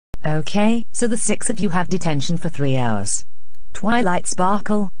Okay, so the 6 of you have detention for 3 hours. Twilight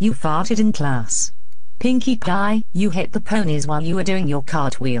Sparkle, you farted in class. Pinkie Pie, you hit the ponies while you were doing your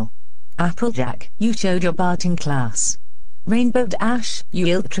cartwheel. Applejack, you showed your butt in class. Rainbow Dash, you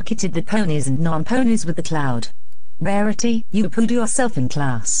electrocuted the ponies and non-ponies with the cloud. Rarity, you pooed yourself in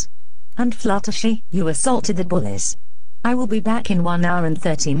class. And Fluttershy, you assaulted the bullies. I will be back in 1 hour and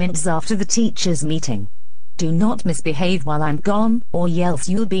 30 minutes after the teachers' meeting. Do not misbehave while I'm gone, or else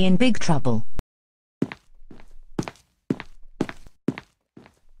you'll be in big trouble.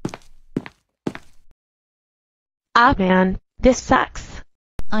 Ah man, this sucks.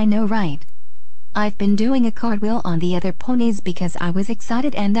 I know, right? I've been doing a cartwheel on the other ponies because I was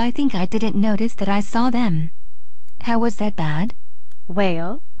excited and I think I didn't notice that I saw them. How was that bad?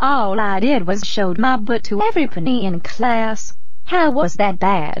 Well, all I did was showed my butt to every pony in class. How was that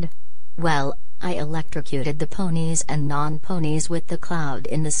bad? Well, I electrocuted the ponies and non-ponies with the cloud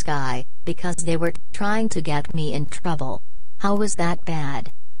in the sky, because they were trying to get me in trouble. How was that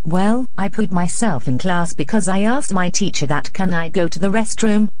bad? Well, I pooed myself in class because I asked my teacher that can I go to the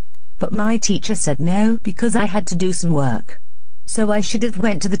restroom? But my teacher said no because I had to do some work. So I should have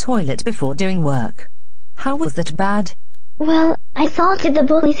went to the toilet before doing work. How was that bad? Well, I assaulted the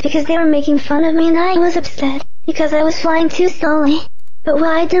bullies because they were making fun of me and I was upset because I was flying too slowly. But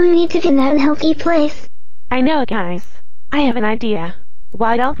why do we need to be in that unhealthy place? I know, guys. I have an idea.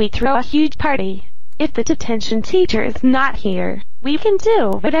 Why don't we throw a huge party? If the detention teacher is not here, we can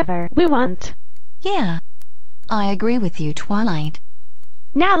do whatever we want. Yeah. I agree with you, Twilight.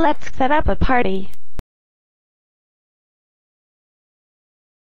 Now let's set up a party.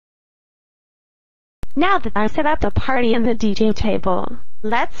 Now that I set up the party in the DJ table,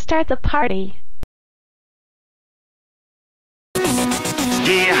 let's start the party.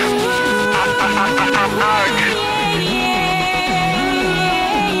 Yeah.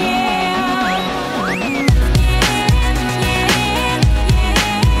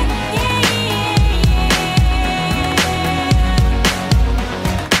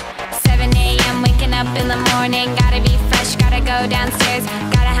 In the morning, gotta be fresh, gotta go downstairs,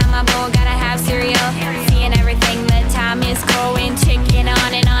 gotta have my bowl, gotta have cereal, seeing everything, the time is going, ticking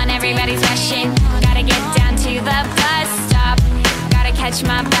on and on, everybody's rushing, gotta get down to the bus stop, gotta catch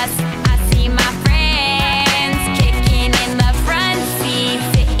my bus, I see my friends, kicking in the front seat,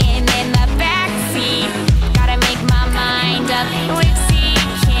 sitting in the back seat, gotta make my mind up, which seat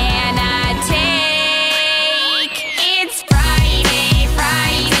can I take? It's Friday,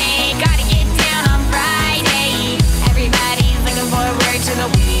 Friday, gotta get down on Friday. Everybody's looking forward to the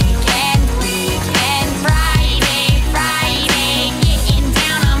weekend, Friday, Friday, getting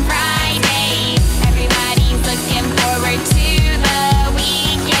down on Friday. Everybody's looking forward to the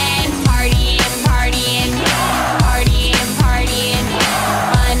weekend, partying, partying, partying, partying,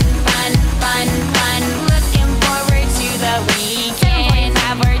 fun, fun, fun, fun. Looking forward to the weekend.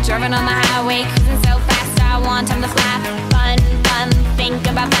 7:45, we're driving on the highway, cruising so fast, I want time to fly. Fun, fun, think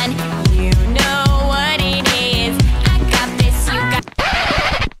about fun. You know what it is. I got this, you got.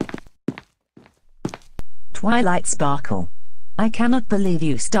 Twilight Sparkle. I cannot believe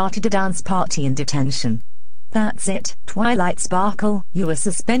you started a dance party in detention. That's it, Twilight Sparkle, you were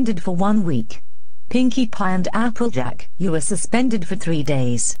suspended for 1 week. Pinkie Pie and Applejack, you were suspended for 3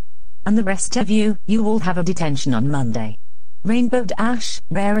 days. And the rest of you, you all have a detention on Monday. Rainbow Dash,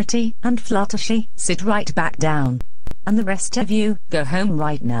 Rarity, and Fluttershy, sit right back down. And the rest of you, go home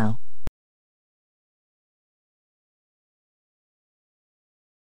right now.